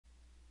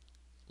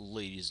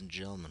Ladies and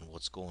gentlemen,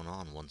 what's going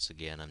on? Once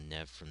again, I'm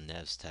Nev from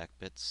Nev's Tech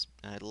Bits,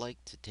 and I'd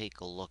like to take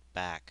a look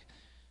back.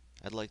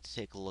 I'd like to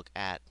take a look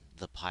at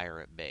the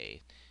Pirate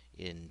Bay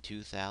in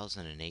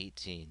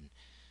 2018.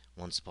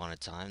 Once upon a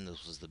time,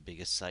 this was the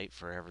biggest site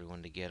for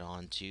everyone to get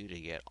onto to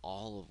get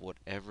all of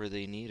whatever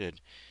they needed.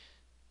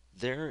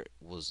 There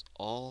was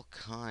all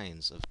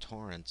kinds of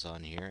torrents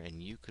on here,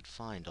 and you could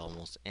find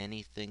almost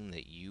anything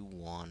that you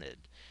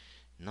wanted.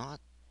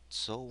 Not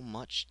so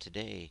much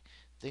today.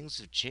 Things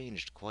have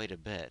changed quite a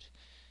bit.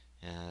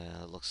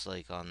 Looks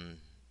like on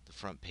the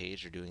front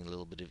page they're doing a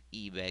little bit of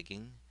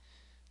e-begging,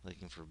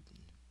 looking for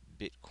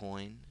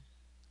Bitcoin,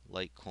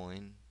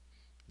 Litecoin,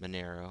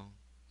 Monero.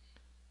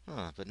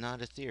 Huh, but not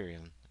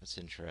Ethereum. That's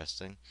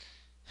interesting.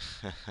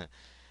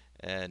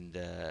 And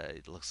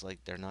it looks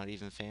like they're not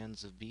even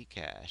fans of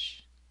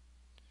Bcash,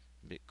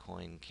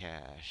 Bitcoin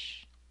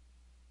Cash.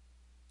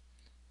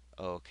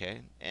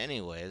 Okay.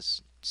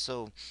 Anyways,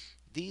 so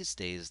these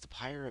days the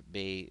Pirate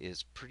Bay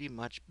is pretty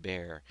much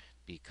bare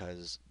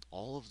because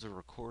all of the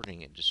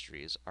recording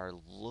industries are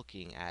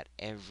looking at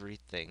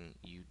everything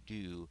you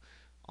do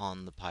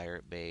on the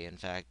Pirate Bay. In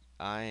fact,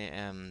 I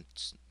am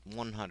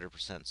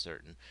 100%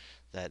 certain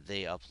that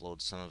they upload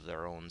some of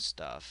their own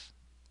stuff,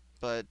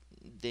 but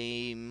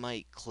they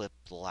might clip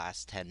the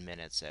last 10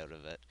 minutes out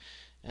of it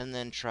and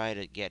then try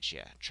to get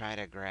you, try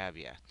to grab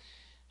you.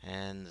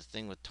 And the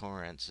thing with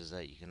torrents is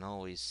that you can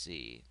always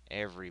see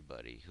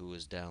everybody who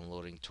is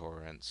downloading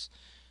torrents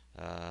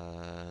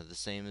the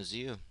same as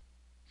you.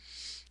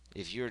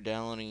 If you're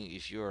downloading,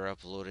 if you're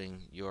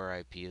uploading, your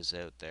IP is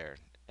out there,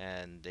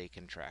 and they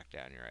can track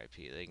down your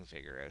IP. They can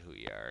figure out who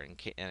you are.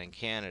 And in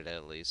Canada,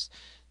 at least,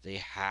 they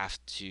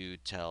have to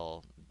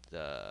tell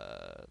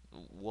the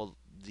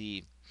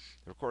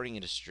recording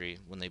industry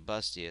when they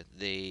bust you,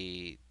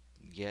 they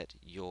get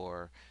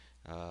your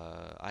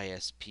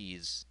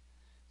ISPs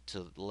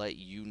to let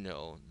you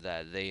know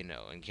that they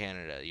know. In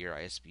Canada, your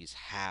ISPs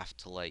have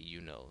to let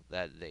you know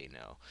that they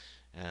know.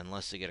 And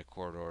unless they get a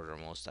court order,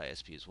 most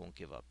ISPs won't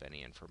give up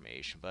any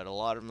information. But a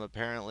lot of them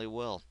apparently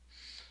will.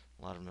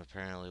 A lot of them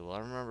apparently will. I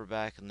remember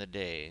back in the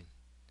day,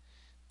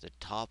 the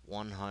top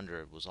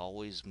 100 was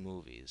always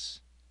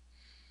movies.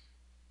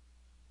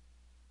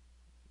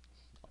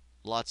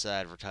 Lots of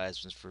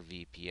advertisements for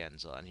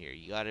VPNs on here.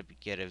 You gotta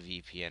get a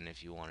VPN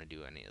if you want to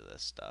do any of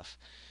this stuff.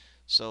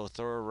 So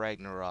Thor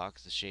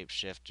Ragnarok, the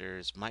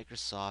Shapeshifters,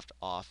 Microsoft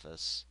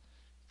Office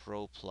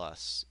Pro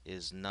Plus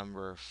is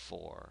number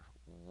 4.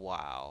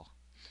 Wow.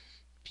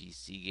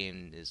 PC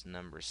game is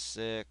number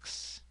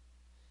 6.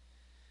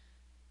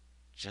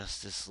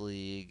 Justice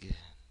League.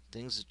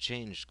 Things have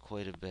changed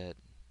quite a bit.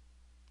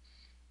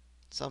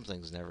 Some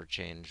things never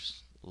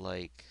change,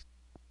 like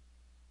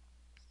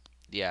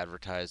the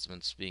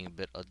advertisements being a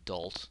bit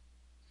adult,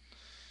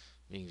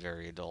 being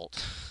very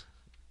adult.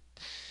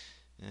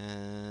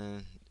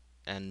 and,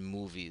 and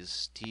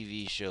movies,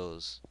 TV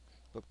shows.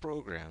 But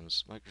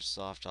programs,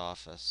 Microsoft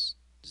Office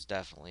is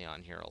definitely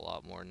on here a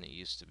lot more than it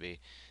used to be.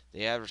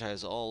 They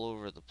advertise all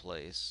over the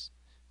place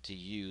to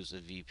use a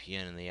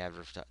VPN, and they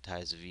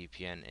advertise a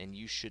VPN, and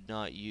you should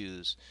not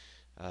use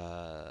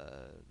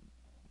uh,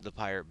 the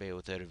Pirate Bay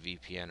without a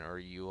VPN, or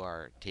you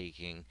are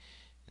taking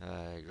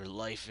your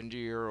life into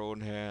your own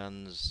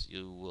hands.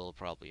 You will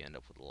probably end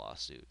up with a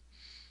lawsuit.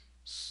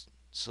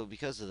 So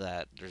because of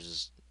that,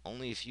 there's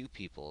only a few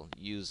people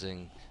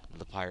using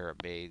the Pirate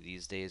Bay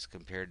these days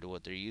compared to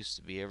what there used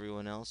to be.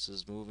 Everyone else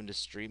is moving to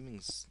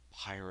streaming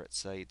pirate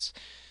sites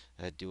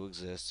that do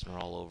exist and are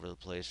all over the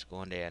place.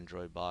 Going to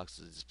Android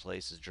boxes, this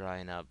place is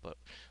drying up. But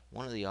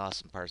one of the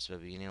awesome parts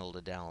about being able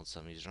to download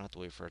something is you don't have to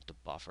wait for it to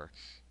buffer.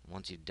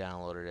 Once you've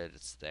downloaded it,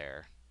 it's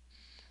there.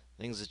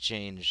 Things have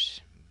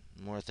changed.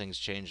 The more things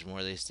change, the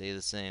more they stay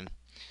the same.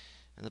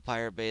 And the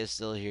Pirate Bay is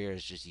still here.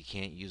 It's just you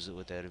can't use it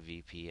without a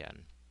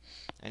VPN.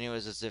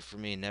 Anyways, that's it for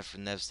me. Nev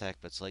from Nev's Tech.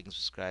 But like and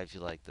subscribe if you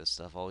like this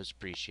stuff. Always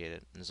appreciate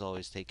it. And as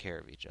always, take care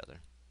of each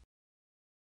other.